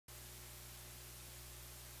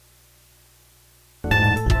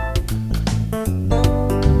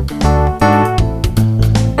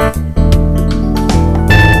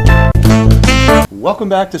welcome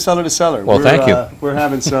back to Cellar. Well, thank you. We're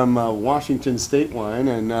having some Washington State wine,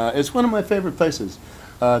 and it's one of my favorite places.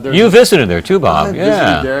 You visited there too, Bob. I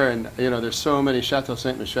visited there, and there's so many. Chateau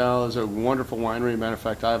Saint Michel is a wonderful winery. Matter of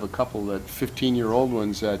fact, I have a couple that 15-year-old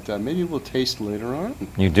ones that maybe we'll taste later on.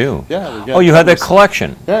 You do? Yeah. Oh, you had that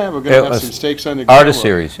collection. Yeah, we're going to have some steaks on the grill. Artist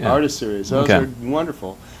series. Yeah. Artist series. Those are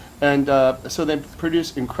wonderful. And so they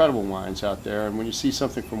produce incredible wines out there, and when you see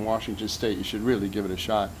something from Washington State, you should really give it a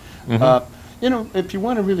shot. If you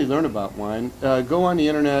want to really learn about wine, go on the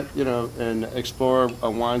internet, and explore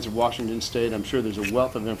wines of Washington State. I'm sure there's a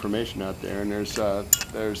wealth of information out there, and it's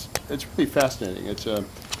really fascinating. It's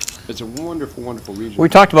a wonderful, wonderful region. We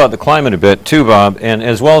talked about the climate a bit too, Bob, and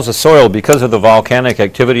as well as the soil. Because of the volcanic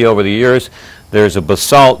activity over the years, there's a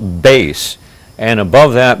basalt base. And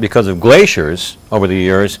above that, because of glaciers over the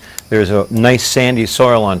years, there's a nice sandy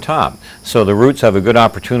soil on top. So the roots have a good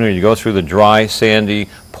opportunity to go through the dry, sandy,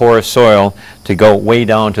 porous soil to go way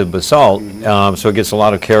down to the basalt. So it gets a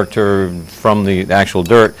lot of character from the actual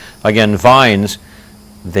dirt. Again, vines,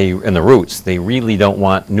 and the roots, they really don't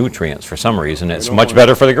want nutrients for some reason. It's much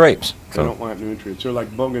better for the grapes. They don't want nutrients. They're like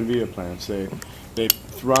bougainvillea plants. They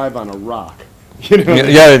thrive on a rock.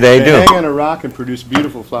 Yeah, they do. They hang on a rock and produce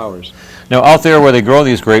beautiful flowers. Now, out there where they grow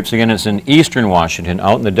these grapes, again, it's in eastern Washington,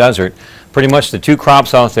 out in the desert. Pretty much the two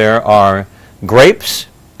crops out there are grapes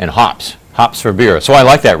and hops. Hops for beer. So I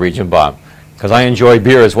like that region, Bob, because I enjoy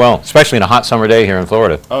beer as well, especially in a hot summer day here in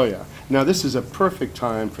Florida. Oh, yeah. Now, this is a perfect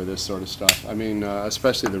time for this sort of stuff. I mean,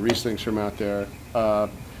 especially the Rieslings from out there.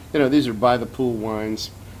 These are by-the-pool wines.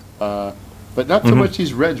 But not so much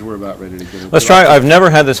these reds we're about ready to get into. Let's try. I've never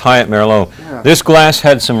had this Hyatt Merlot. Yeah. This glass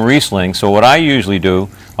had some Riesling, so what I usually do,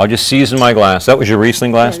 I'll just season my glass. That was your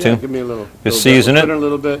Riesling glass too? Give me a little. Just season it. Put it a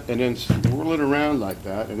little bit and then swirl it around like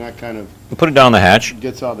that, and that kind of put it down the hatch.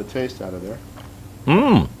 Gets all the taste out of there.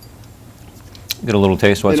 Get a little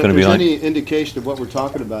taste of what it's going to be like. If there's any indication of what we're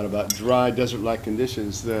talking about dry desert-like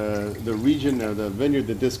conditions, the region or the vineyard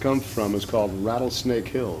that this comes from is called Rattlesnake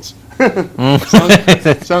Hills.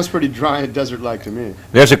 Sounds pretty dry and desert-like to me.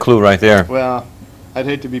 There's a clue right there. Well, I'd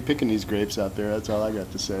hate to be picking these grapes out there. That's all I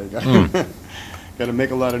got to say. Got to make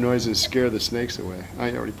a lot of noise and scare the snakes away. I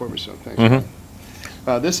already poured me some. Thanks.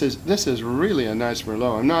 This is really a nice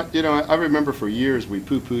Merlot. I'm not, I remember for years we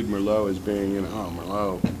poo-pooed Merlot as being,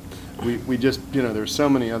 Merlot. We just, there's so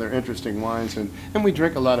many other interesting wines, and we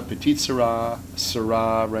drink a lot of Petit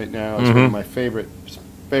Syrah right now. It's one of my favorite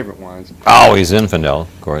wines. Always Zinfandel,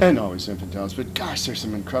 of course. And always Zinfandels, but gosh, there's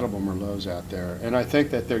some incredible Merlots out there, and I think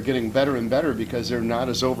that they're getting better and better because they're not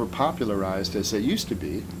as over-popularized as they used to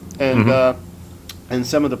be, and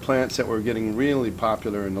some of the plants that were getting really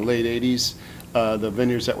popular in the late 80s, the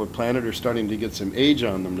vineyards that were planted are starting to get some age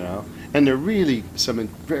on them now, and there are really some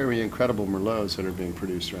very incredible Merlots that are being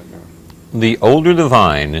produced right now. The older the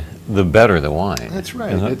vine, the better the wine. That's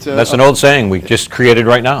right. That's an old saying we just created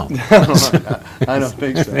right now. I don't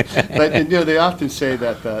think so. But they often say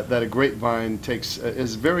that a grapevine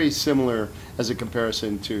is very similar as a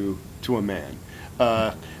comparison to a man.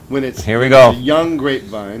 When it's a young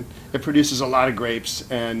grapevine, it produces a lot of grapes,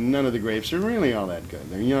 and none of the grapes are really all that good.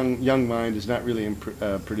 The young vine does not really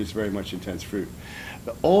produce very much intense fruit.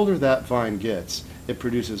 The older that vine gets, it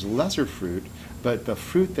produces lesser fruit, but the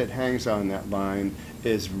fruit that hangs on that vine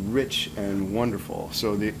is rich and wonderful.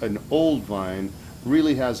 So an old vine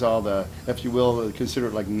really has all the, if you will, consider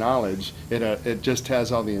it like knowledge. It just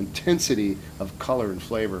has all the intensity of color and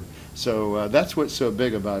flavor. So that's what's so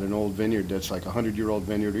big about an old vineyard that's like a 100-year-old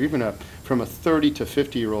vineyard, or even from a 30 to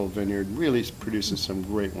 50-year-old vineyard really produces some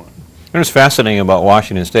great wine. It's fascinating about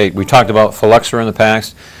Washington State. We talked about phylloxera in the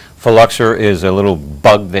past. Phylloxera is a little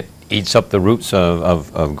bug that eats up the roots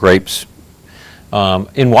of grapes.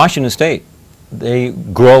 In Washington State, they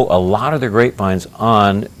grow a lot of their grapevines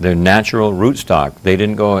on their natural rootstock. They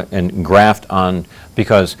didn't go and graft on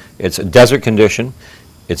because it's a desert condition,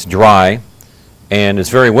 it's dry, and it's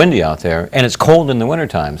very windy out there, and it's cold in the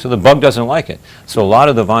wintertime, so the bug doesn't like it. So a lot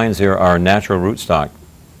of the vines there are natural rootstock.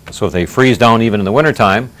 So if they freeze down even in the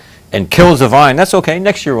wintertime and kills the vine, that's okay.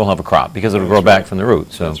 Next year we'll have a crop because it'll grow back from the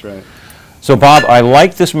root. So. That's right. So Bob, I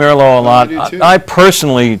like this Merlot a lot. I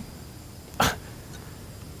personally,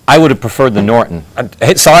 I would have preferred the Norton.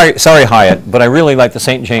 Sorry, Hyatt, but I really like the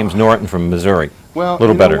St. James Norton from Missouri. Well, a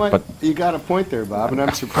little better. But you got a point there, Bob, and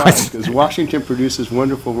I'm surprised because Washington produces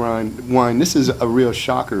wonderful wine. This is a real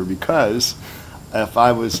shocker because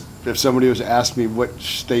if somebody was to ask me what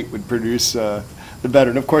state would produce the better,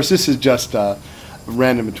 and of course this is just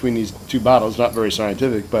random between these two bottles, not very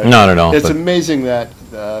scientific, but not at all. It's amazing that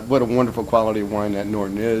what a wonderful quality of wine that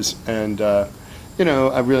Norton is, and I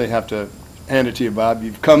really have to hand it to you, Bob.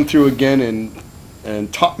 You've come through again in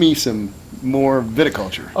and taught me some more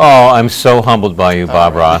viticulture. Oh, I'm so humbled by you,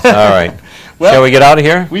 Bob Roth. All right. Well, shall we get out of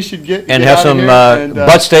here? We should get have out some of here and,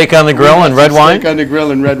 butt steak on the grill and red wine? Steak on the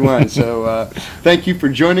grill and red wine. So thank you for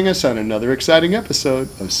joining us on another exciting episode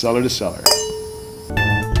of Cellar to Cellar.